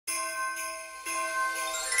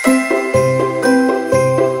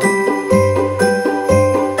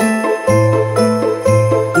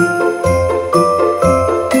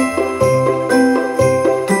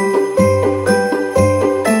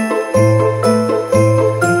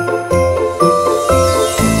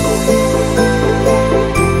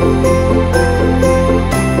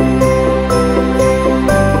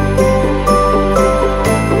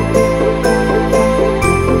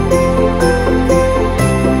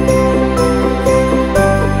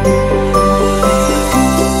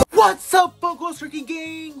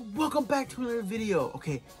Welcome back to another video.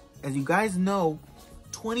 Okay, as you guys know,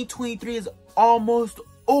 2023 is almost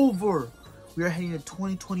over. We are heading to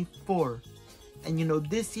 2024. And you know,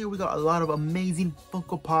 this year we got a lot of amazing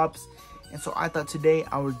Funko Pops. And so I thought today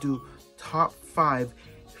I would do top 5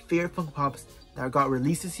 favorite Funko Pops that got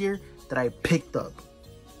released this year that I picked up.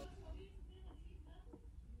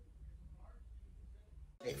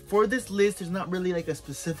 For this list, there's not really like a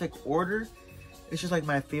specific order. It's just like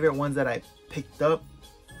my favorite ones that I picked up.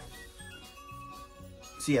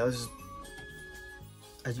 So yeah,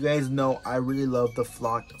 as you guys know, I really love the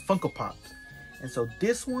flocked Funko Pop. And so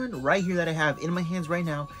this one right here that I have in my hands right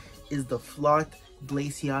now is the flocked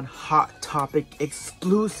Glaceon Hot Topic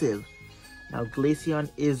exclusive. Now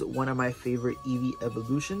Glaceon is one of my favorite EV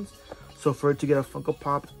evolutions. So for it to get a Funko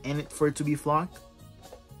Pop and for it to be flocked,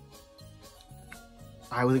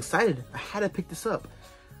 I was excited. I had to pick this up.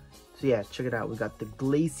 So yeah, check it out. We got the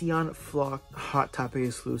Glaceon flocked Hot Topic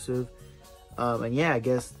exclusive. And yeah, I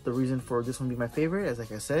guess the reason for this one to be my favorite is,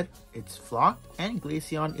 like I said, it's flocked, and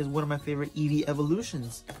Glaceon is one of my favorite EV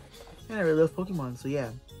evolutions. And I really love Pokemon, so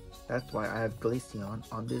yeah, that's why I have Glaceon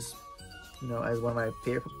on this, you know, as one of my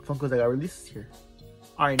favorite Funkos that got released this year.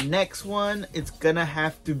 Alright, next one, it's gonna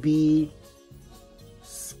have to be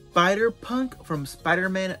Spider-Punk from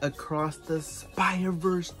Spider-Man Across the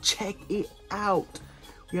Spider-Verse. Check it out.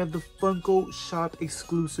 We have the Funko Shop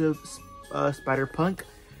exclusive Spider-Punk.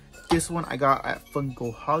 This one I got at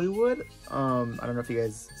Funko Hollywood. I don't know if you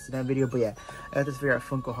guys seen that video, but yeah, I got this figure at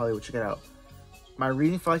Funko Hollywood. Check it out. My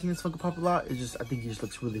reason for liking this Funko Pop a lot is just I think he just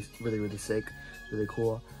looks really sick, really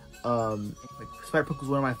cool. Like Spider-Punk was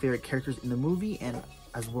one of my favorite characters in the movie, and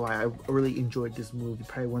as well I really enjoyed this movie.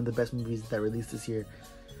 Probably one of the best movies that released this year.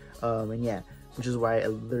 And yeah, which is why I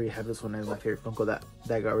literally have this one as my favorite Funko that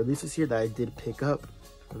got released this year that I did pick up.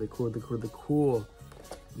 Really cool.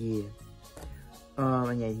 Yeah.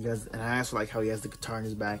 And yeah, you guys, and I also like how he has the guitar in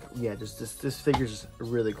his back. Yeah, just this figure's just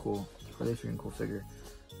really cool. Really freaking cool figure.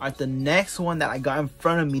 Alright, the next one that I got in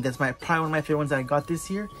front of me, that's probably one of my favorite ones that I got this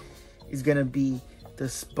year, is gonna be the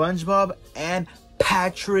SpongeBob and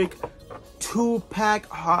Patrick 2-pack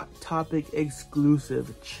Hot Topic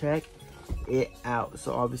exclusive. Check it out.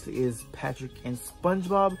 So obviously it is Patrick and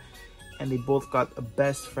SpongeBob, and they both got a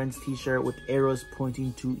best friends t-shirt with arrows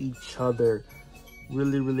pointing to each other.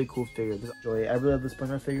 Really cool figure. Enjoy it. I really love the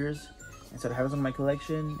SpongeBob figures, and so to have this in my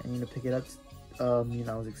collection and you know pick it up, you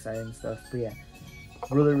know, I was excited and stuff. But yeah,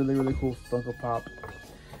 really cool Funko Pop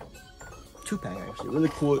 2-pack actually. Really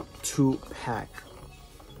cool 2-pack.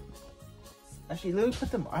 Actually, let me put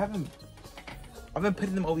them. I've been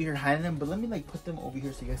putting them over here, hiding them, but let me like put them over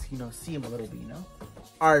here so you guys can, you know, see them a little bit, you know.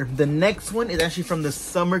 Alright, the next one is actually from the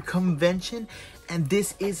summer convention, and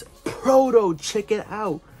this is Proto. Check it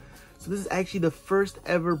out. So this is actually the first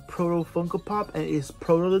ever Proto Funko Pop, and it is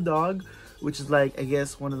Proto the dog, which is like, I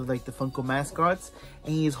guess, one of the like the Funko mascots,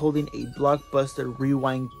 and he is holding a Blockbuster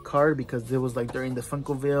Rewind card because it was like during the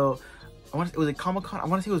Funkoville. Was it Comic-Con? I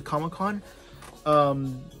want to say it was Comic-Con.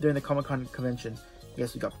 During the Comic-Con convention.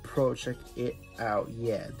 Yes, we got Pro. Check it out.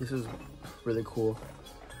 Yeah, this is really cool.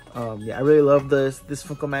 Yeah, I really love this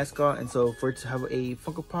Funko mascot, and so for it to have a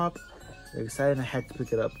Funko Pop, I'm excited. I had to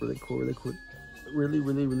pick it up. Really cool.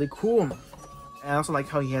 Really cool. And I also like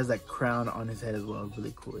how he has that crown on his head as well.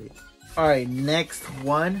 Really cool. All right, next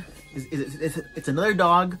one it's another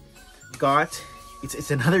dog.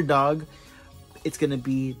 It's another dog. It's gonna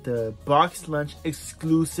be the Box Lunch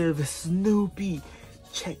exclusive Snoopy.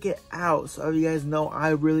 Check it out. So as you guys know, I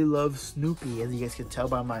really love Snoopy, as you guys can tell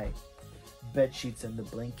by my bed sheets and the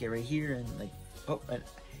blanket right here, and like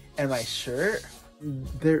and my shirt.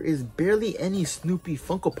 There is barely any Snoopy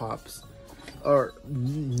Funko Pops, or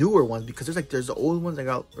newer ones, because there's the old ones I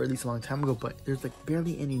got released a long time ago, but there's like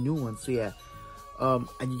barely any new ones. So yeah,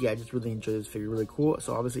 and yeah, I just really enjoy this figure. Really cool.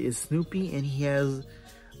 So obviously it's Snoopy, and he has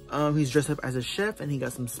he's dressed up as a chef, and he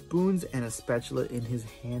got some spoons and a spatula in his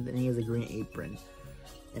hand, and he has a green apron.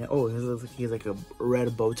 And oh, it looks like he has like a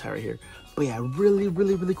red bow tie right here. But yeah,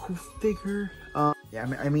 really cool figure. Yeah,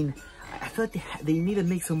 I mean, I feel like they need to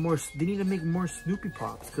make some more. They need to make more Snoopy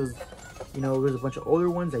Pops, because you know there's a bunch of older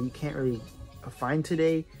ones that you can't really find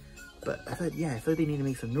today. But I thought they need to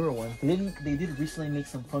make some newer ones. They did recently make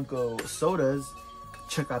some Funko sodas.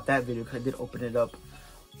 Check out that video because I did open it up.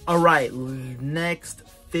 All right, next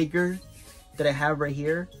figure that I have right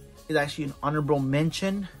here is actually an honorable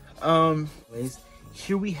mention. Anyways,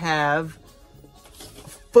 here we have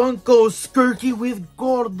Funko Skirky with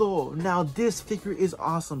Gordo. Now this figure is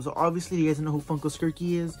awesome. So obviously you guys know who Funko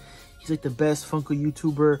Skirky is. He's like the best Funko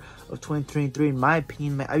YouTuber of 2023 in my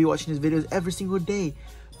opinion. I be watching his videos every single day.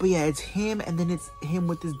 But yeah, it's him, and then it's him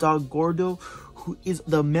with his dog Gordo, who is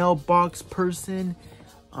the mailbox person.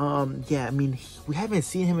 Yeah, I mean, we haven't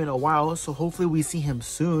seen him in a while, so hopefully we see him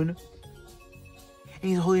soon. And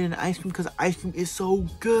he's holding an ice cream because ice cream is so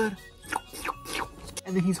good.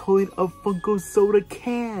 And then he's holding a Funko soda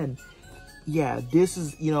can. Yeah, this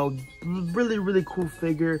is, you know, really cool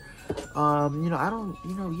figure. You know, I don't,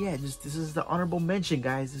 you know, yeah, just this is the honorable mention,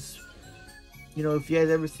 guys. This, you know, if you guys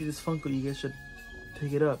ever see this Funko, you guys should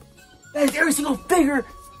pick it up. That is every single figure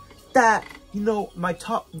that, you know, my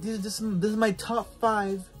top, this is my top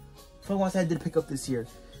 5 Funkos I did pick up this year.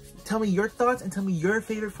 Tell me your thoughts and tell me your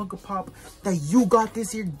favorite Funko Pop that you got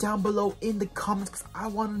this year down below in the comments, because I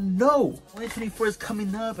want to know. 2024 is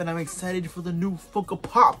coming up and I'm excited for the new Funko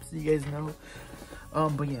Pops, you guys know.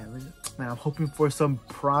 But yeah, man, I'm hoping for some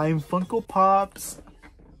prime Funko Pops.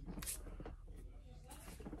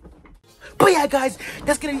 But yeah, guys,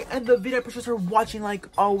 that's gonna end the video. I appreciate you for watching. Like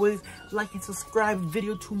always, like and subscribe.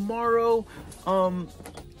 Video tomorrow.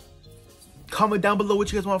 Comment down below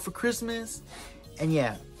what you guys want for Christmas. And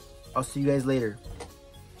yeah, I'll see you guys later.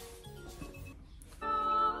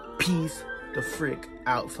 Peace the frick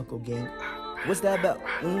out, Funko gang. What's that about?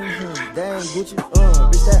 Dang Gucci,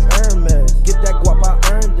 bitch that Hermes. Get that guap, I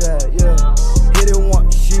earned that, yeah. Hit it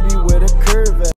once, she be with a curve at.